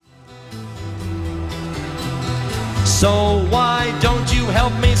So why don't you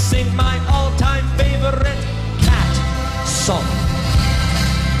help me sing my all-time favorite cat song?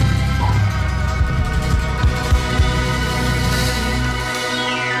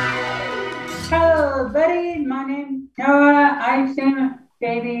 Hello, buddy. My name's Noah. I sing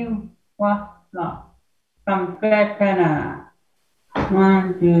Baby Walk from Fat Penna.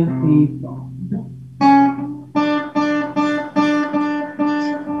 1, 2, 3, 4.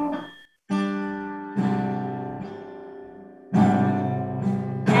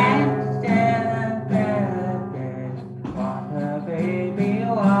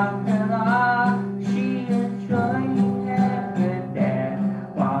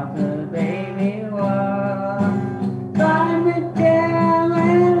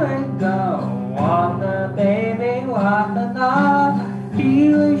 She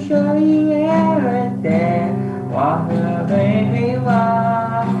will show you everything. Walk the baby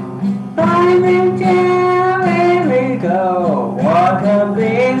walk. Climb and down where we go. Walk the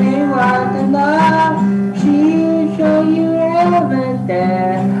baby walk the dog. She will show you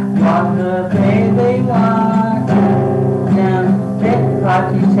everything. Walk the baby walk. Down this part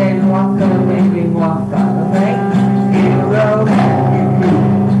she said, walk the baby walk on the way. You go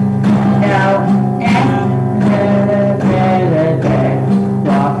now and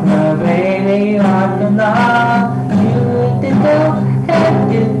walk the baby walk the dog. You with the dog head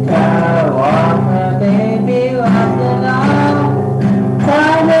to toe. Walk the baby walk the dog.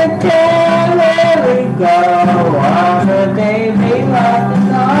 Find the tail where we go. Walk the baby walk the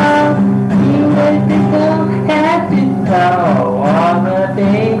dog. You with the dog head to toe. Walk the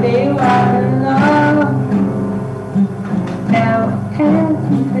baby walk the dog. Now head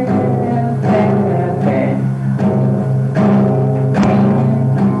to toe.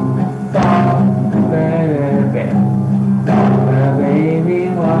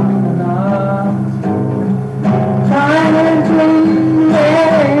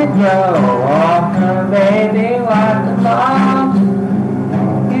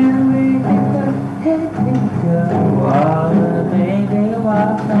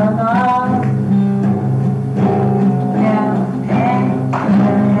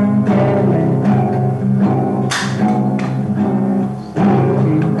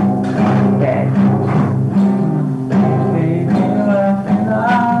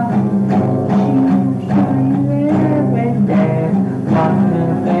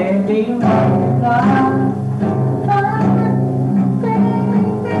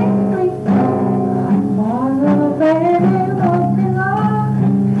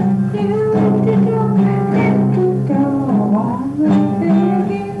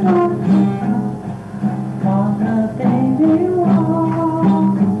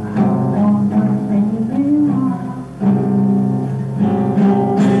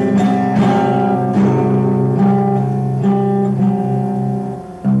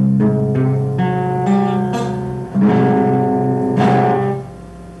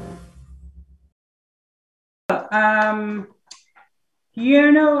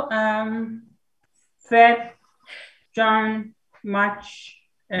 You know, Fat John Much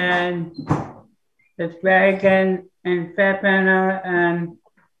and the Dragon and Fat Penna and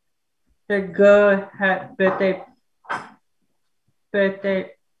the girl had birthday, and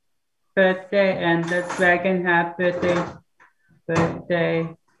the dragon had birthday,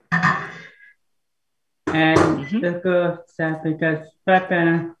 and the girl sad because Fat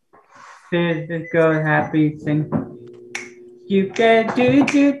Penna said the girl happy sing. You can do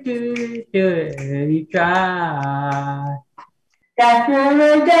it, try. That's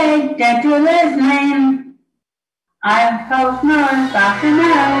the day that you're listening. I'm host Noah, Dr.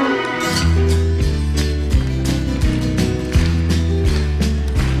 Mel.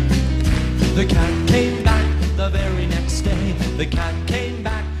 The cat came back the very next day. The cat came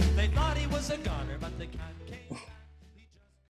back. They thought he was a goner, but the cat